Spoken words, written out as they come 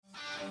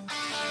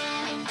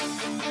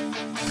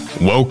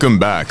Welcome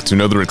back to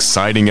another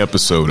exciting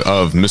episode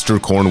of Mr.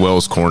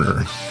 Cornwell's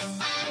Corner.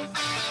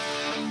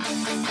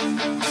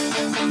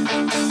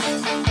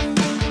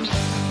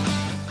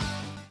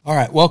 All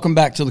right, welcome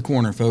back to the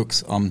corner,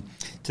 folks.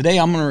 Today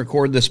I'm going to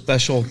record this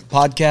special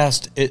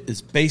podcast.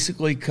 It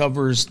basically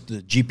covers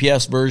the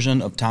GPS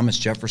version of Thomas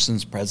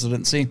Jefferson's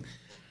presidency.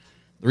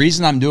 The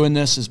reason I'm doing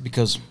this is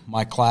because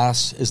my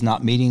class is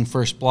not meeting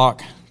first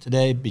block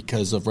today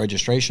because of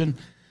registration.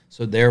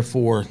 So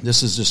therefore,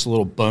 this is just a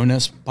little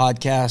bonus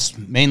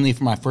podcast, mainly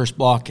for my first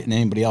block and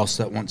anybody else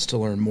that wants to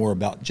learn more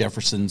about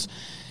Jefferson's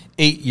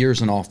 8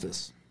 years in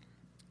office,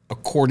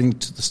 according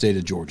to the state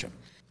of Georgia.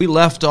 We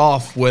left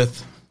off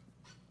with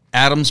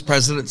Adams'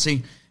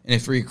 presidency, and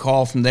if you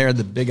recall from there,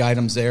 the big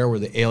items there were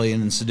the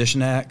Alien and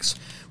Sedition Acts,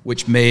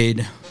 which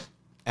made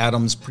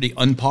Adams pretty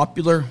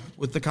unpopular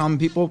with the common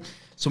people.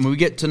 So when we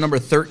get to number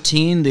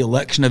 13, the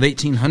election of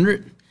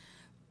 1800,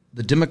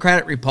 the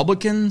Democratic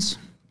Republicans,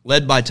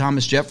 led by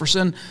Thomas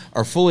Jefferson,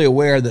 are fully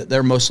aware that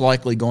they're most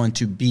likely going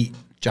to beat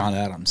John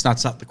Adams.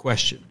 That's not the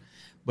question.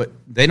 But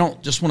they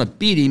don't just want to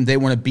beat him, they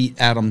want to beat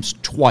Adams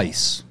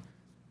twice.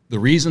 The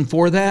reason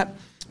for that,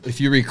 if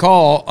you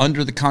recall,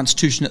 under the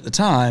Constitution at the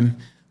time,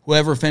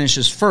 whoever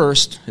finishes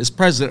first is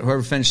president,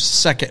 whoever finishes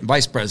second,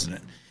 vice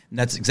president. And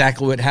that's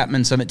exactly what happened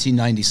in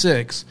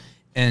 1796.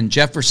 And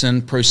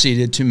Jefferson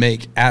proceeded to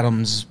make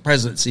Adams'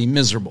 presidency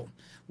miserable.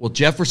 Well,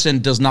 Jefferson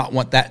does not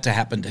want that to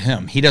happen to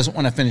him. He doesn't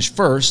want to finish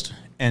first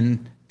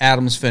and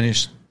Adams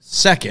finish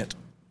second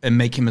and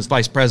make him his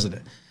vice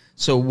president.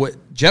 So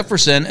what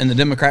Jefferson and the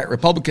Democrat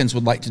Republicans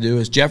would like to do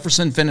is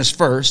Jefferson finish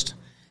first,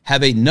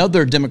 have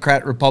another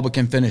Democrat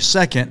Republican finish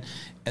second,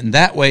 and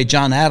that way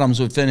John Adams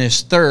would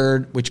finish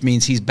third, which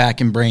means he's back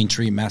in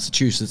Braintree,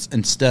 Massachusetts,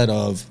 instead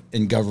of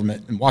in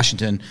government in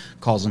Washington,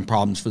 causing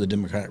problems for the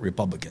Democratic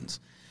Republicans.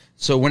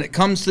 So when it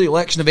comes to the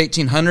election of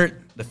 1800,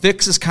 the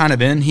fix is kind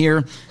of in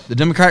here. The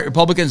Democratic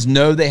Republicans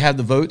know they have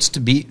the votes to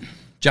beat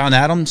John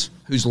Adams,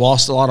 who's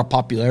lost a lot of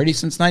popularity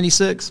since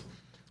 96,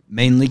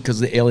 mainly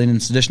because of the Alien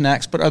and Sedition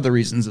Acts, but other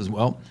reasons as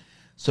well.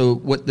 So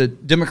what the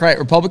Democratic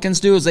Republicans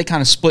do is they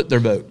kind of split their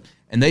vote,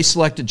 and they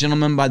select a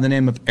gentleman by the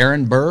name of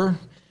Aaron Burr.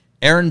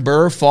 Aaron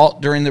Burr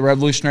fought during the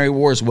Revolutionary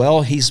War as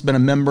well. He's been a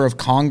member of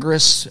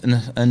Congress in the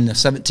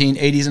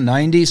 1780s and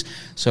 90s,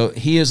 so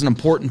he is an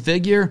important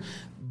figure,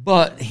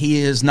 but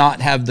he does not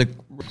have the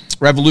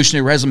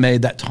revolutionary resume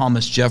that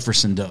Thomas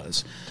Jefferson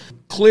does.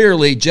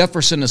 Clearly,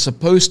 Jefferson is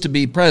supposed to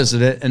be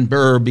president and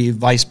Burr be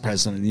vice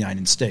president of the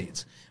United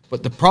States.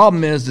 But the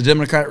problem is the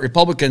Democratic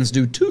Republicans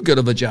do too good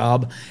of a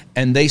job,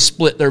 and they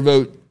split their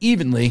vote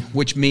evenly,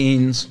 which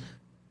means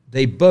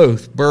they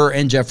both, Burr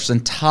and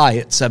Jefferson, tie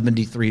at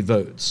 73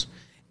 votes.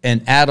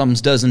 And Adams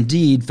does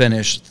indeed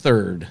finish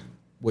third,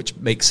 which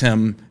makes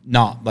him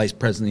not vice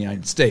president of the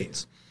United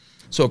States.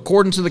 So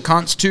according to the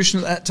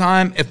Constitution at that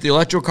time, if the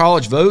Electoral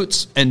College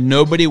votes and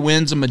nobody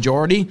wins a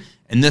majority,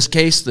 in this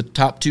case, the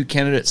top two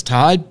candidates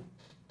tied,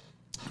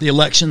 the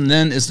election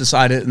then is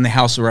decided in the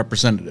House of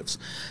Representatives.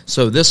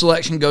 So this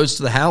election goes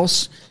to the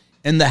House.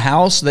 In the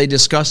House, they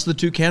discuss the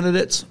two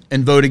candidates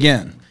and vote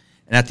again.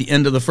 And at the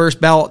end of the first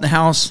ballot in the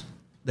House,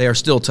 they are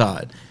still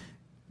tied.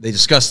 They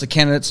discuss the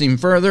candidates even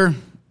further.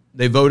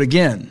 They vote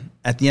again.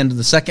 At the end of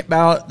the second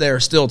ballot, they are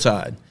still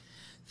tied.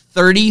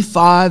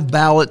 35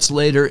 ballots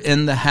later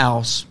in the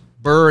House,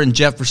 Burr and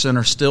Jefferson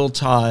are still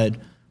tied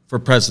for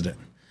president.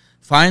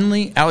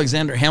 Finally,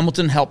 Alexander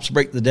Hamilton helps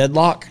break the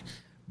deadlock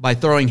by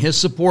throwing his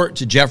support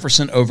to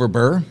Jefferson over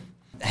Burr.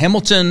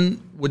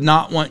 Hamilton would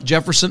not want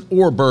Jefferson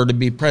or Burr to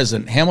be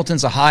president.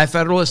 Hamilton's a high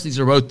Federalist. These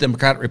are both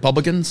Democratic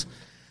Republicans.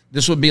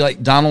 This would be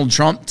like Donald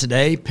Trump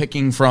today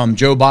picking from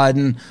Joe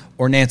Biden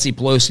or Nancy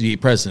Pelosi to be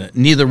president.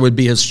 Neither would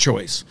be his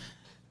choice.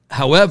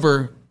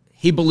 However,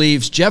 he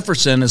believes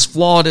Jefferson, as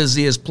flawed as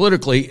he is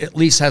politically, at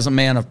least has a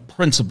man of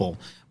principle,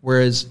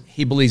 whereas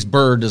he believes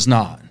Burr does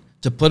not.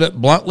 To put it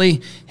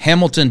bluntly,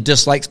 Hamilton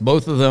dislikes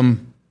both of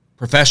them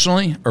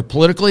professionally or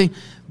politically,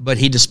 but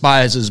he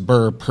despises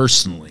Burr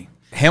personally.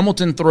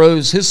 Hamilton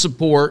throws his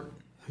support,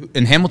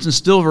 and Hamilton's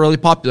still really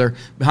popular,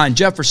 behind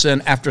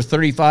Jefferson after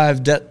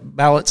 35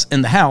 ballots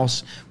in the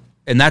House,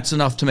 and that's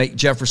enough to make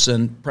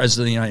Jefferson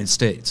president of the United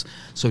States.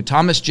 So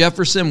Thomas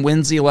Jefferson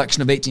wins the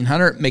election of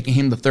 1800, making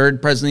him the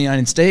third president of the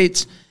United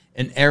States,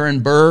 and Aaron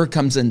Burr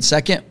comes in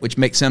second, which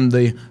makes him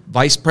the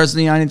vice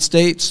president of the United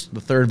States,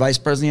 the third vice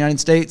president of the United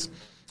States.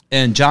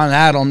 And John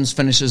Adams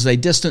finishes a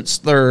distant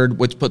third,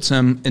 which puts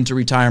him into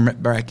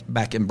retirement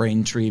back in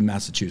Braintree,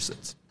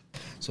 Massachusetts.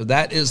 So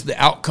that is the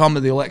outcome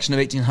of the election of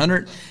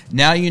 1800.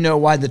 Now you know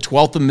why the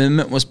 12th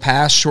Amendment was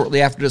passed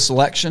shortly after this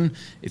election.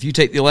 If you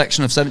take the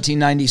election of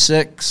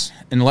 1796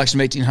 and the election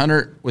of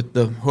 1800 with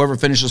the whoever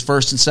finishes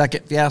first and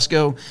second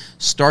fiasco,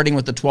 starting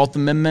with the 12th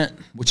Amendment,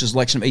 which is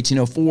election of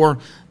 1804,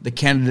 the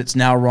candidates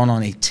now run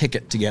on a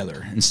ticket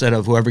together instead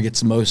of whoever gets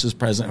the most as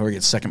president, whoever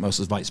gets second most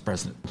as vice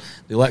president.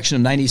 The election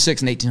of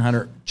 96 and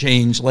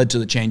 1800 led to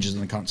the changes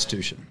in the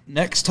Constitution.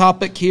 Next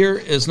topic here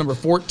is number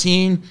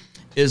 14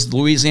 is the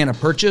Louisiana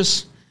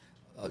Purchase.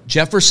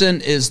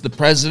 Jefferson is the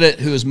president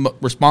who is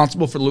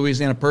responsible for the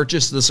Louisiana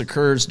Purchase. This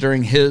occurs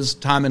during his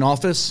time in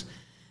office.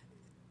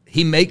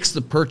 He makes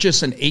the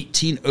purchase in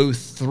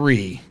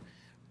 1803.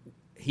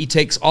 He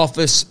takes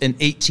office in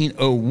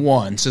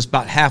 1801, so it's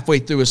about halfway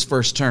through his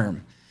first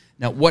term.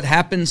 Now, what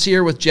happens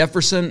here with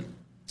Jefferson,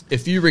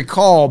 if you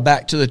recall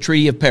back to the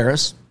Treaty of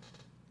Paris,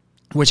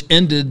 which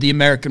ended the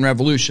American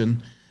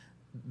Revolution,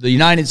 the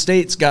United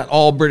States got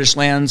all British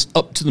lands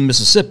up to the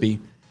Mississippi.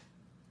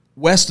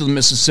 West of the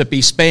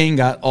Mississippi, Spain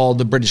got all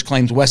the British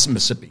claims west of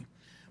Mississippi.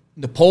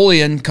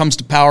 Napoleon comes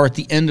to power at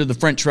the end of the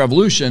French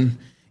Revolution,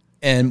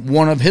 and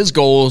one of his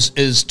goals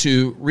is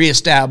to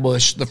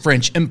reestablish the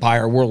French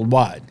Empire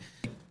worldwide,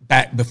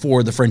 back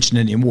before the French and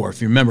Indian War.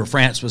 If you remember,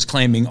 France was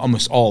claiming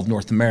almost all of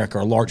North America,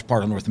 or a large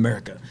part of North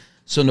America.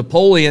 So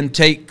Napoleon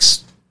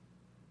takes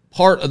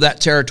part of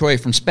that territory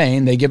from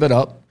Spain, they give it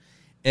up,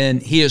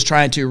 and he is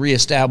trying to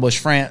reestablish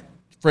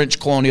French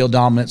colonial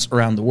dominance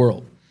around the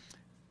world.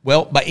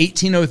 Well, by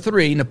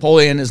 1803,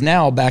 Napoleon is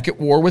now back at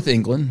war with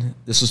England.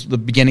 This is the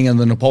beginning of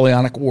the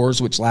Napoleonic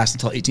Wars, which last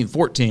until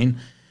 1814.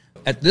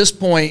 At this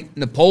point,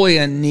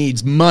 Napoleon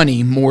needs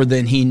money more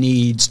than he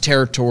needs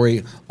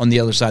territory on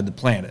the other side of the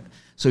planet.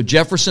 So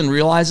Jefferson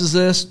realizes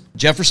this.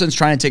 Jefferson's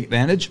trying to take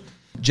advantage.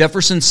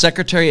 Jefferson's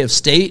Secretary of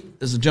State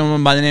is a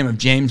gentleman by the name of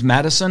James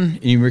Madison.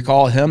 And you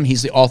recall him.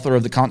 He's the author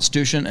of the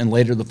Constitution and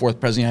later the fourth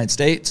President of the United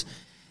States.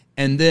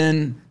 And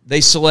then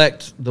they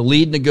select the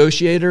lead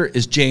negotiator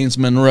is James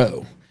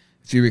Monroe.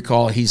 If you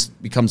recall, he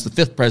becomes the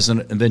fifth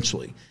president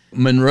eventually.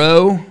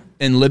 Monroe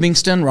and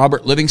Livingston,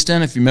 Robert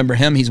Livingston, if you remember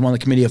him, he's one of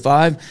the Committee of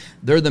Five.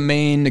 They're the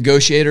main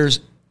negotiators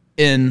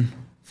in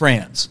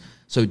France.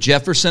 So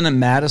Jefferson and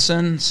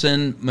Madison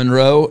send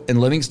Monroe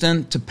and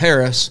Livingston to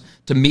Paris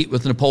to meet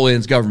with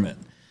Napoleon's government.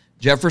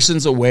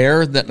 Jefferson's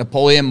aware that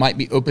Napoleon might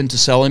be open to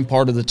selling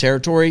part of the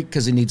territory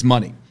because he needs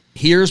money.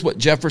 Here's what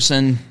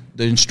the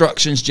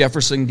instructions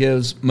Jefferson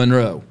gives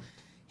Monroe.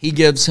 He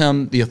gives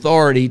him the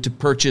authority to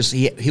purchase,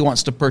 he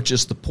wants to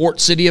purchase the port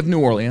city of New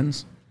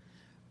Orleans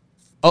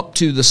up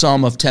to the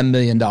sum of $10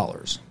 million.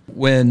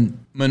 When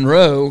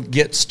Monroe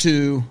gets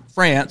to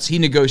France, he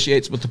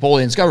negotiates with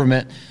Napoleon's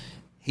government.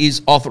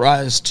 He's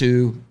authorized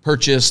to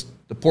purchase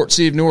the port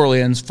city of New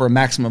Orleans for a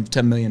maximum of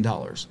 $10 million.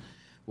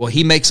 Well,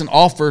 he makes an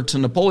offer to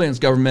Napoleon's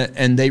government,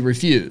 and they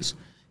refuse.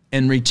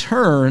 In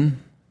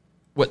return,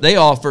 what they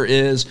offer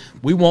is,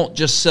 we won't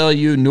just sell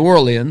you New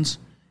Orleans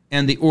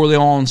and the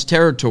Orleans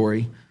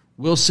territory.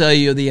 We'll sell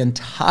you the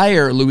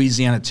entire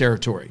Louisiana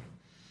territory,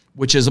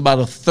 which is about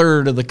a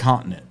third of the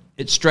continent.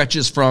 It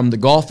stretches from the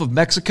Gulf of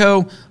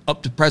Mexico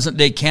up to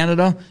present-day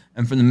Canada,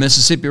 and from the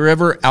Mississippi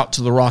River out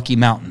to the Rocky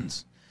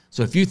Mountains.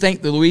 So if you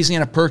think the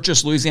Louisiana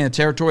Purchase, Louisiana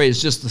Territory is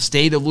just the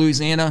state of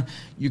Louisiana,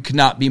 you could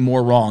not be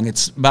more wrong.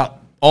 It's about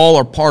all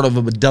or part of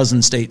a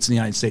dozen states in the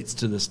United States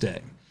to this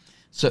day.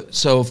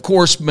 So of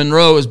course,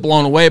 Monroe is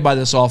blown away by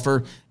this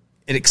offer.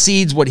 It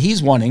exceeds what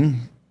he's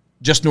wanting,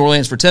 just New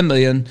Orleans for $10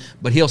 million,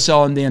 but he'll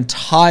sell him the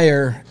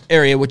entire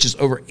area, which is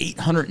over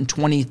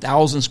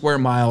 820,000 square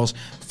miles,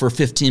 for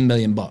 $15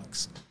 million.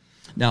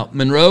 Now,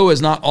 Monroe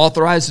is not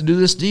authorized to do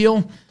this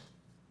deal,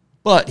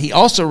 but he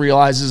also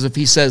realizes if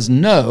he says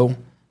no,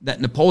 that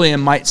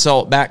Napoleon might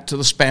sell it back to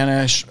the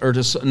Spanish or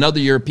to another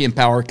European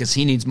power because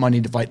he needs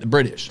money to fight the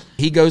British.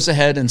 He goes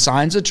ahead and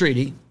signs a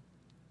treaty,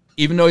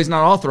 even though he's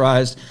not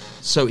authorized.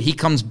 So he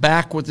comes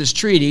back with this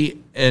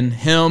treaty, and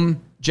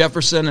him,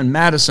 Jefferson, and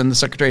Madison, the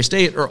Secretary of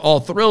State, are all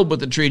thrilled with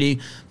the treaty,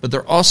 but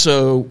they're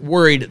also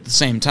worried at the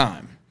same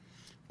time.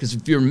 Because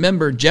if you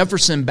remember,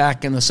 Jefferson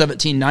back in the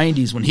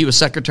 1790s, when he was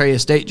Secretary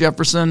of State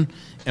Jefferson,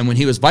 and when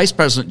he was Vice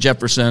President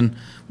Jefferson,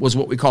 was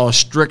what we call a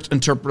strict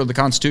interpreter of the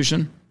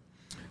Constitution.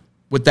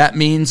 What that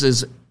means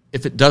is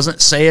if it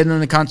doesn't say it in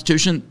the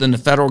Constitution, then the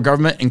federal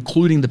government,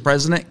 including the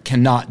president,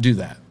 cannot do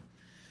that.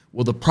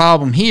 Well, the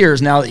problem here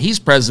is now that he's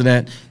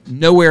president,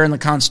 nowhere in the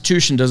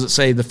Constitution does it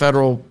say the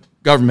federal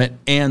government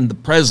and the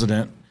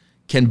president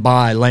can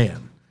buy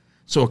land.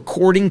 So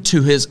according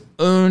to his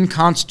own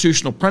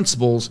constitutional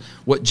principles,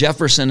 what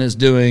Jefferson is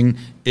doing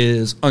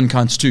is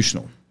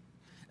unconstitutional.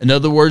 In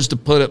other words, to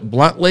put it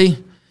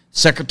bluntly,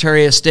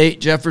 Secretary of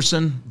State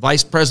Jefferson,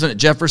 Vice President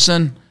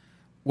Jefferson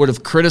would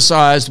have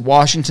criticized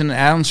Washington and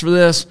Adams for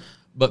this,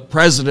 but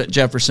President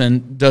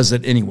Jefferson does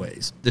it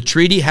anyways. The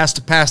treaty has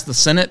to pass the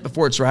Senate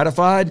before it's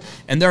ratified,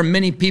 and there are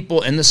many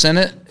people in the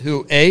Senate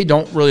who, A,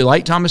 don't really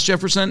like Thomas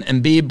Jefferson,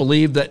 and B,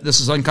 believe that this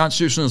is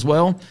unconstitutional as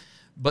well,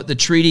 but the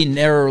treaty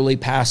narrowly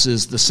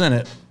passes the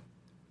Senate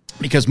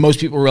because most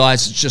people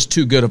realize it's just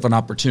too good of an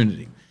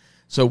opportunity.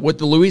 So what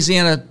the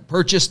Louisiana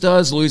Purchase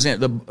does,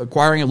 the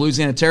acquiring of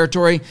Louisiana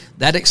Territory,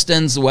 that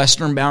extends the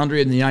western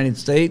boundary of the United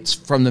States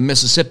from the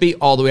Mississippi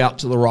all the way out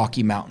to the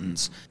Rocky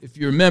Mountains. If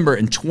you remember,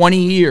 in 20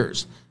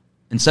 years,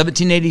 in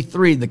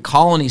 1783, the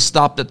colony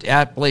stopped at the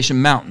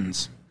Appalachian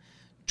Mountains.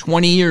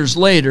 20 years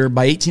later,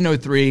 by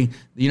 1803,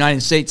 the United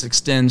States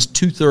extends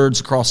two-thirds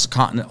across the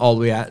continent all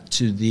the way out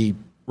to the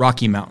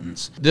Rocky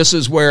Mountains. This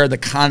is where the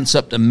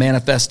concept of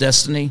manifest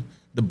destiny,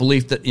 the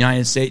belief that the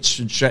United States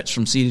should stretch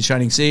from sea to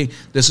shining sea,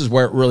 this is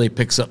where it really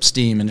picks up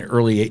steam in the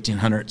early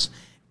 1800s.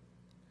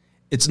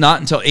 It's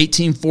not until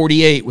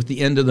 1848, with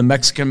the end of the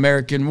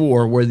Mexican-American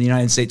War, where the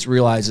United States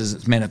realizes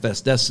its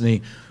manifest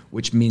destiny,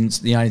 which means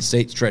the United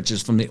States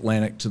stretches from the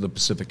Atlantic to the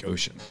Pacific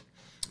Ocean.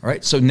 All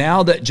right, so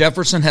now that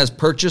Jefferson has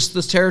purchased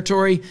this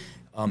territory,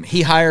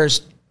 he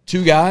hires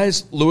two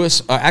guys.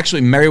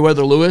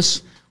 Meriwether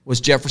Lewis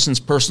was Jefferson's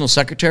personal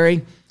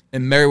secretary,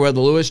 and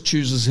Meriwether Lewis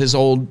chooses his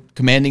old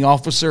commanding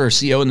officer or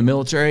CO in the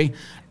military,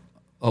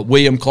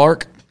 William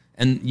Clark,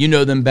 and you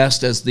know them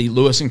best as the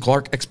Lewis and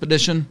Clark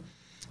Expedition.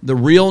 The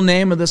real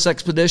name of this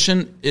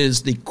expedition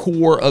is the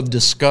Corps of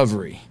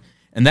Discovery,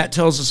 and that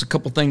tells us a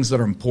couple things that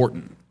are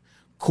important.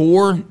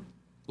 Corps,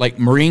 like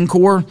Marine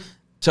Corps,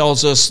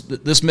 tells us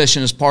that this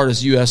mission is part of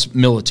the U.S.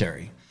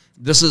 military.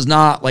 This is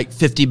not like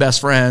 50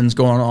 best friends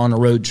going on a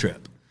road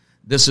trip.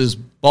 This is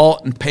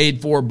bought and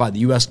paid for by the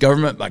U.S.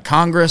 government, by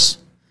Congress,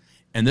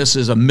 and this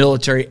is a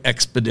military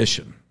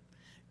expedition.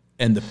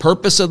 And the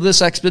purpose of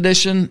this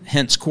expedition,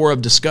 hence Corps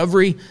of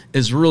Discovery,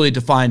 is really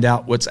to find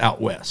out what's out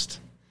west.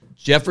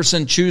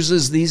 Jefferson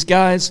chooses these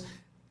guys.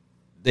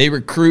 They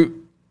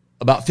recruit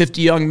about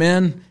 50 young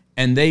men,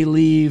 and they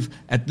leave.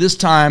 At this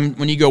time,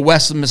 when you go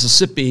west of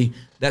Mississippi,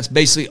 that's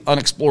basically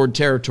unexplored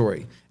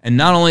territory. And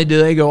not only do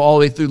they go all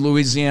the way through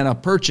Louisiana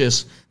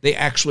Purchase, they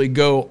actually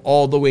go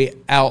all the way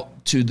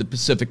out to the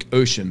Pacific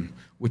Ocean,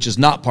 which is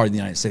not part of the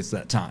United States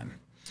at that time.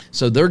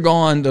 So they're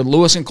gone, the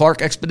Lewis and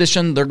Clark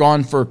expedition, they're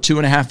gone for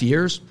 2.5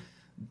 years.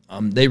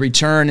 They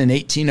return in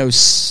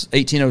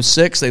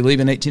 1806. They leave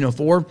in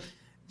 1804.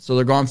 So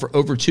they're gone for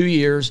over 2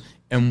 years.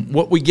 And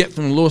what we get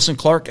from the Lewis and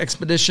Clark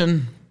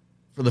expedition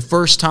for the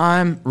first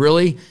time,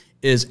 really,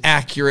 is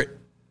accurate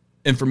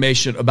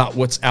information about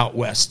what's out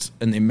west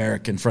in the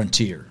American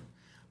frontier,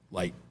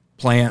 like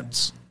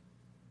plants,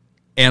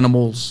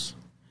 animals,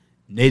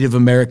 Native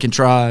American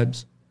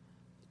tribes,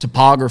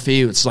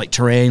 topography. It's like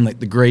terrain, like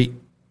the Great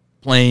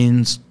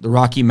Plains, the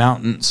Rocky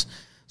Mountains.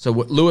 So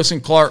what Lewis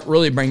and Clark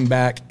really bring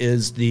back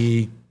is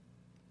the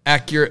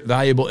accurate,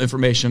 valuable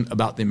information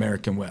about the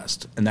American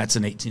West, and that's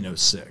in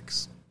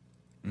 1806.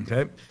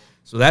 Okay,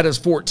 so that is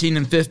 14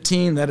 and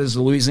 15. That is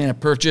the Louisiana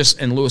Purchase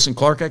and Lewis and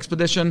Clark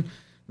expedition.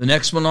 The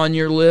next one on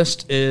your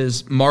list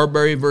is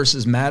Marbury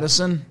versus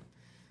Madison.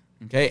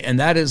 Okay, and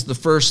that is the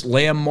first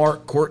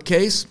landmark court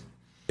case.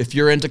 If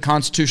you're into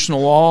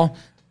constitutional law,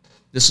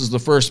 this is the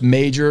first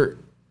major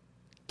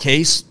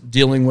case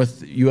dealing with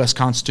the U.S.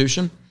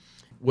 Constitution.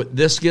 What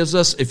this gives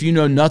us, if you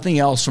know nothing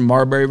else from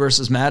Marbury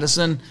versus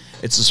Madison,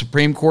 it's a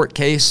Supreme Court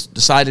case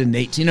decided in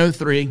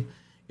 1803.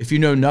 If you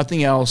know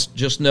nothing else,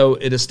 just know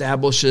it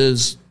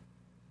establishes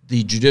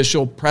the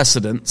judicial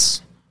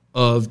precedence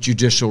of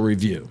judicial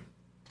review.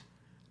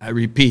 I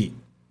repeat,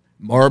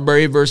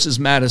 Marbury versus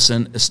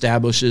Madison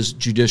establishes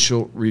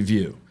judicial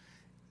review.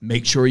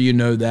 Make sure you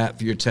know that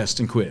for your test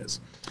and quiz.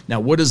 Now,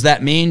 what does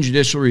that mean,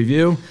 judicial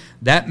review?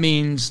 That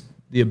means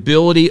the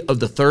ability of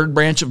the third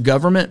branch of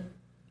government,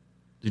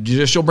 the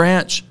judicial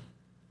branch,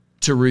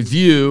 to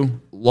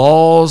review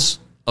laws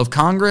of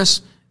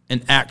Congress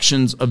and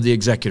actions of the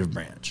executive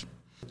branch.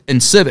 In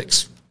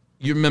civics,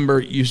 you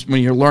remember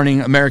when you're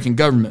learning American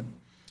government,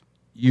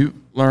 you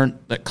learn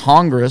that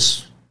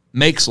Congress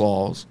makes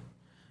laws.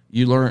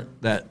 You learn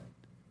that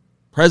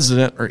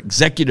president or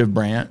executive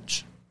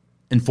branch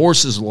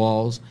enforces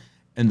laws,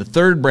 and the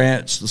third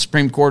branch, the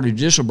Supreme Court or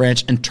judicial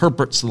branch,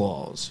 interprets the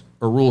laws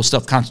or rules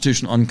stuff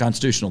constitutional,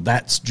 unconstitutional.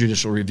 That's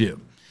judicial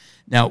review.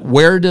 Now,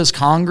 where does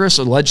Congress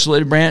or the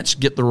legislative branch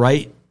get the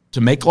right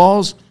to make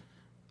laws?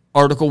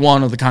 Article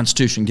 1 of the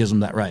Constitution gives them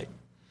that right.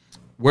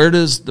 Where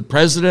does the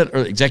president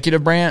or the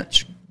executive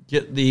branch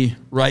get the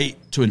right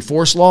to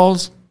enforce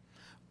laws?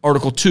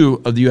 Article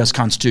 2 of the U.S.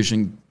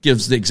 Constitution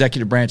gives the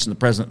executive branch and the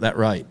president that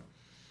right.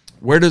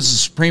 Where does the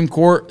Supreme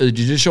Court or the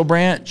judicial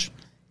branch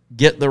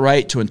get the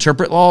right to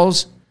interpret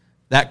laws?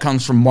 That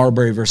comes from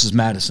Marbury versus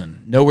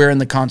Madison. Nowhere in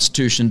the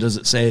Constitution does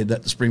it say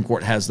that the Supreme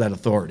Court has that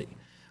authority.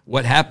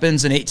 What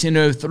happens in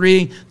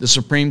 1803, the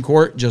Supreme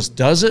Court just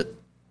does it,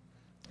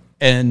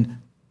 and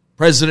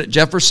President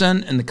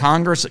Jefferson and the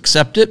Congress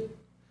accept it,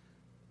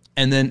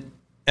 and then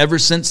ever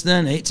since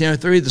then,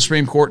 1803, the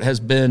Supreme Court has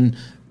been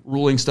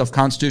ruling stuff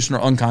constitutional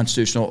or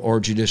unconstitutional or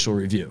judicial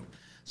review.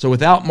 So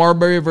without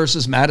Marbury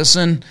versus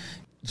Madison,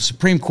 the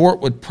Supreme Court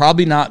would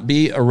probably not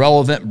be a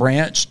relevant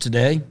branch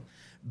today.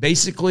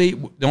 Basically,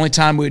 the only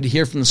time we would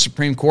hear from the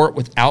Supreme Court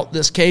without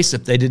this case,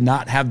 if they did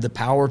not have the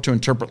power to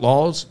interpret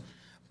laws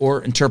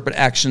or interpret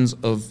actions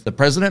of the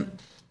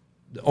president,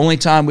 the only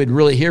time we'd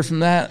really hear from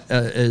that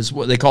is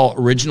what they call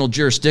original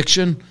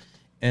jurisdiction.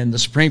 And the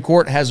Supreme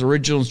Court has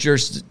original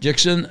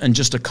jurisdiction in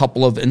just a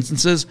couple of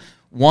instances.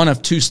 One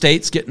of two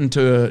states get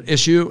into an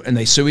issue and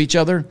they sue each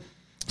other.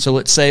 So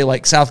let's say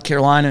like South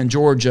Carolina and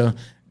Georgia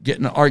get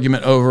in an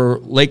argument over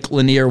Lake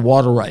Lanier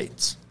water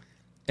rights.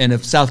 And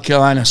if South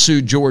Carolina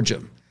sued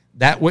Georgia,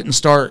 that wouldn't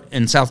start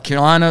in South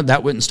Carolina,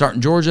 that wouldn't start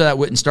in Georgia, that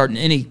wouldn't start in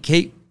any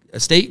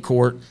state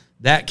court.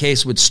 That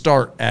case would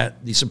start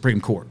at the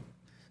Supreme Court.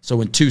 So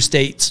when two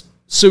states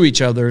sue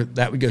each other,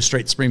 that would go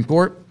straight to Supreme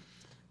Court.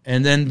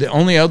 And then the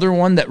only other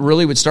one that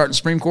really would start in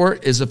Supreme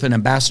Court is if an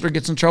ambassador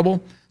gets in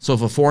trouble. So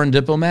if a foreign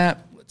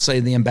diplomat, say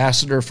the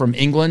ambassador from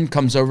England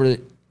comes over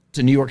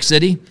to New York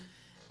City,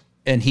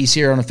 and he's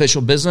here on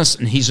official business,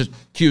 and he's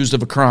accused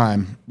of a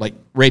crime, like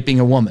raping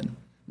a woman,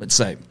 let's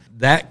say.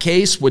 That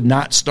case would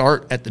not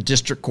start at the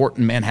district court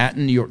in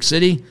Manhattan, New York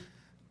City.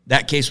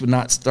 That case would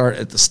not start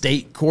at the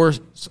state court,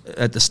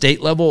 at the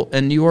state level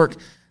in New York.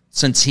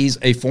 Since he's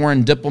a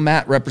foreign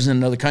diplomat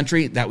representing another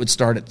country, that would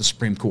start at the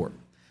Supreme Court.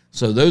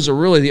 So those are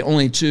really the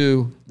only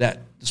two that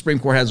the Supreme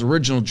Court has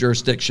original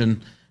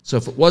jurisdiction. So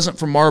if it wasn't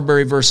for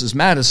Marbury versus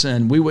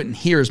Madison, we wouldn't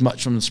hear as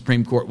much from the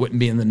Supreme Court, wouldn't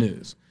be in the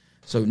news.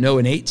 So no,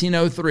 in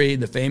 1803,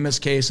 the famous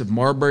case of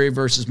Marbury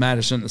versus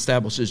Madison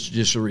establishes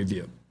judicial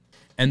review.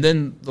 And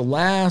then the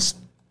last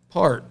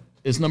part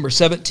is number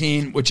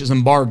 17, which is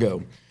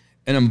embargo.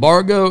 An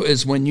embargo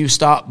is when you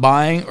stop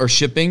buying or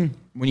shipping,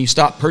 when you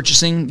stop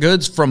purchasing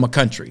goods from a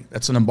country.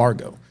 That's an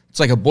embargo. It's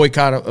like a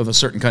boycott of a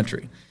certain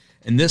country.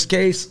 In this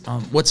case,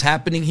 what's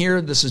happening here,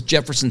 this is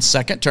Jefferson's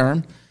second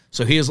term.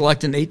 So he was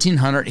elected in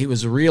 1800. He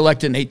was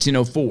reelected in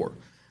 1804.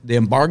 The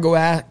Embargo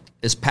Act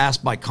is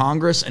passed by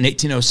Congress in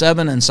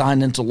 1807 and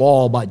signed into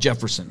law by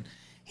Jefferson.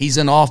 He's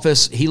in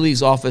office. He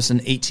leaves office in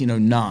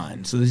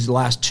 1809. So these are the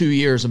last 2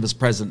 years of his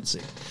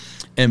presidency.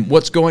 And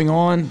what's going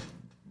on?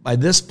 By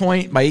this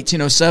point, by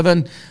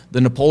 1807,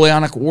 the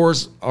Napoleonic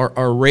Wars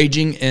are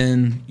raging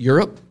in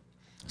Europe.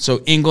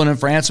 So England and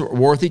France are at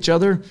war with each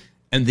other.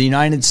 And the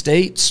United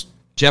States,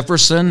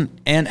 Jefferson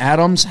and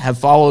Adams have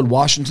followed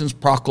Washington's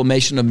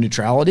proclamation of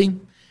neutrality,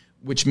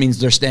 which means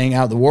they're staying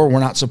out of the war. We're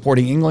not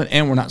supporting England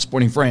and we're not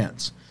supporting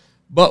France.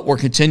 But we're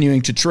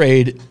continuing to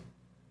trade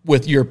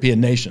with European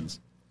nations.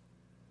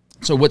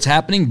 So what's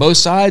happening? Both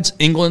sides,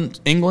 England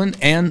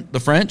and the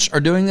French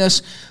are doing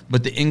this,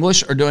 but the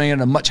English are doing it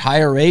at a much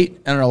higher rate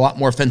and are a lot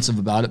more offensive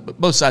about it,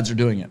 but both sides are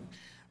doing it.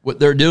 What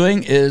they're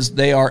doing is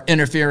they are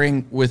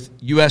interfering with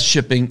U.S.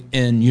 shipping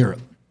in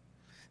Europe.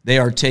 They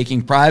are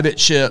taking private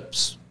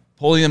ships,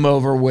 pulling them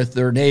over with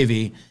their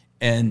Navy,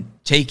 and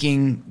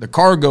taking the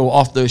cargo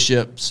off those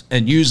ships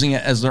and using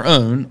it as their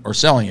own or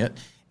selling it,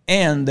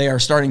 and they are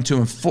starting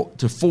to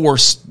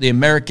force the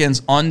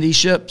Americans on these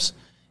ships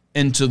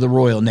into the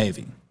Royal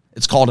Navy.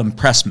 It's called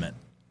impressment.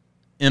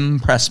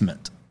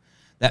 Impressment.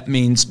 That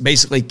means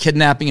basically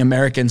kidnapping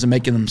Americans and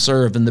making them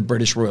serve in the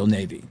British Royal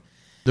Navy.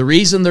 The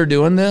reason they're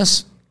doing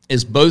this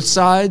is both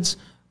sides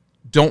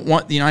don't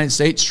want the United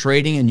States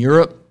trading in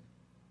Europe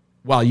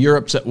while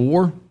Europe's at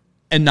war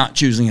and not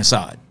choosing a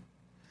side.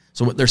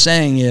 So what they're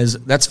saying is,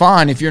 that's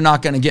fine if you're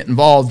not going to get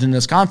involved in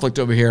this conflict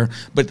over here,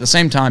 but at the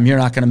same time, you're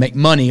not going to make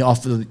money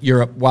off of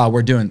Europe while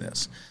we're doing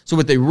this. So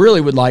what they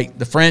really would like,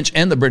 the French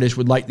and the British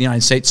would like the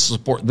United States to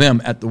support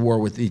them at the war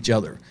with each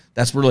other.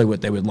 That's really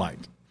what they would like.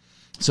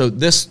 So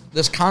this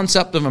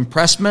concept of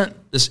impressment,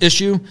 this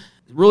issue,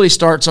 really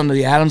starts under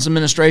the Adams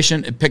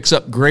administration. It picks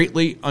up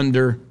greatly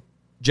under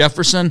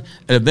Jefferson,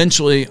 and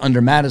eventually under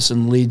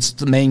Madison leads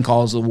to the main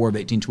cause of the War of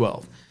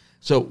 1812.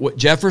 So what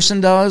Jefferson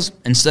does,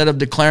 instead of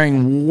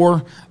declaring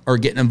war or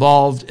getting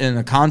involved in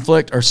a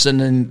conflict or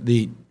sending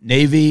the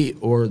Navy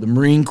or the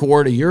Marine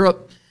Corps to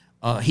Europe,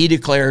 he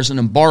declares an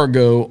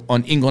embargo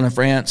on England and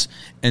France,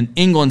 and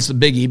England's the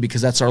biggie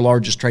because that's our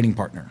largest trading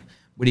partner.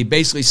 What he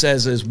basically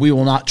says is we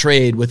will not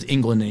trade with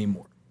England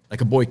anymore, like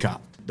a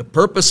boycott. The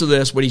purpose of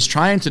this, what he's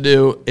trying to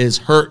do is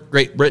hurt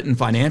Great Britain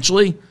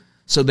financially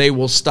so they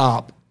will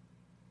stop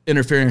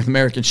interfering with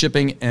American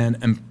shipping and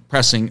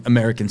impressing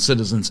American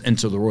citizens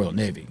into the Royal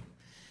Navy.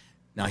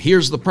 Now,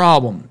 here's the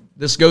problem.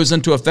 This goes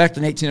into effect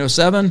in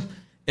 1807.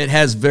 It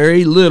has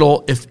very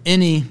little, if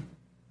any,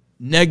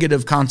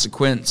 negative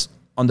consequence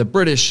on the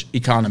British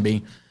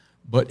economy,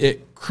 but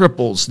it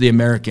cripples the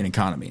American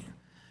economy,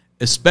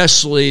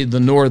 especially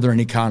the northern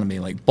economy,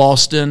 like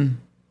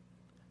Boston,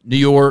 New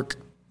York,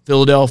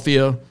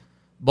 Philadelphia,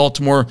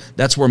 Baltimore.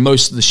 That's where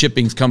most of the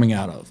shipping's coming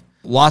out of.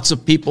 Lots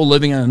of people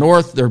living in the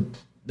north,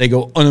 they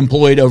go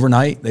unemployed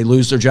overnight. They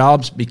lose their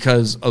jobs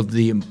because of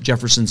the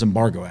Jefferson's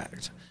Embargo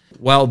Act.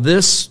 While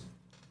this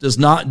does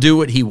not do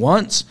what he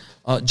wants,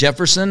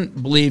 Jefferson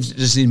believes it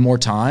just needs more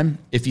time.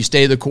 If you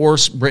stay the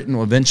course, Britain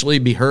will eventually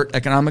be hurt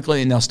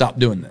economically, and they'll stop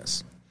doing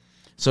this.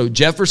 So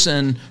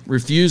Jefferson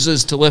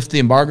refuses to lift the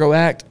Embargo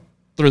Act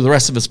through the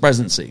rest of his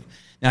presidency.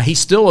 Now, he's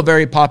still a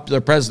very popular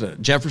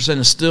president. Jefferson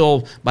is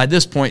still, by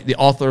this point, the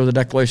author of the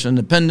Declaration of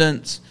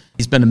Independence.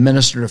 He's been a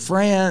minister to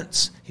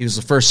France. He was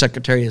the first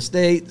Secretary of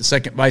State, the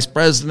second vice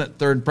president,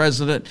 third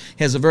president.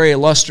 He has a very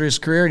illustrious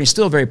career, and he's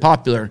still very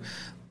popular.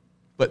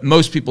 But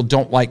most people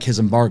don't like his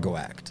Embargo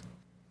Act.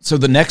 So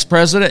the next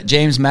president,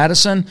 James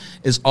Madison,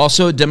 is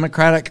also a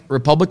Democratic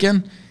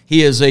Republican.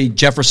 He is a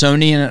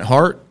Jeffersonian at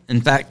heart. In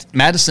fact,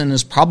 Madison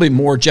is probably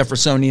more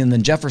Jeffersonian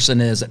than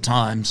Jefferson is at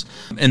times.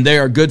 And they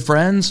are good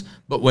friends.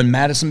 But when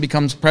Madison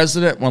becomes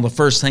president, one of the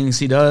first things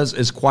he does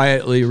is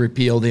quietly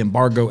repeal the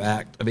Embargo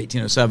Act of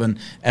 1807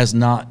 as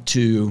not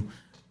to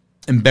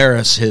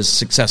embarrass his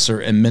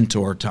successor and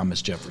mentor,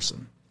 Thomas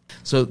Jefferson.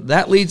 So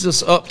that leads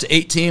us up to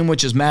 18,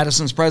 which is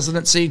Madison's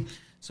presidency.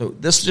 So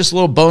this is just a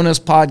little bonus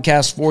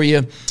podcast for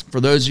you,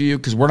 for those of you,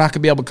 because we're not going to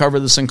be able to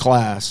cover this in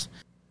class.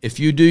 if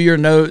you do your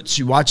notes,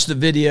 you watch the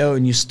video,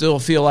 and you still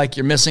feel like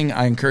you're missing,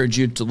 I encourage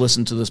you to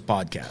listen to this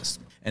podcast.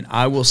 And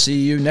I will see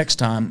you next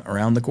time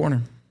around the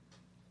corner.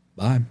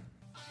 Bye.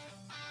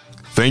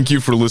 Thank you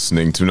for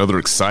listening to another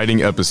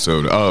exciting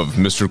episode of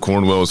Mr.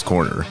 Cornwell's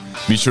Corner.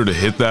 Be sure to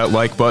hit that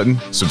like button,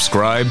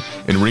 subscribe,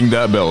 and ring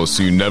that bell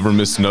so you never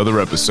miss another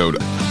episode.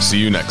 See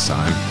you next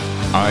time.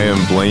 I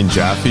am Blaine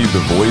Jaffe,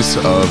 the voice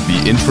of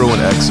the intro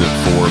and exit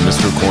for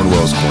Mr.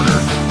 Cornwell's Corner.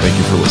 Thank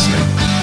you for listening.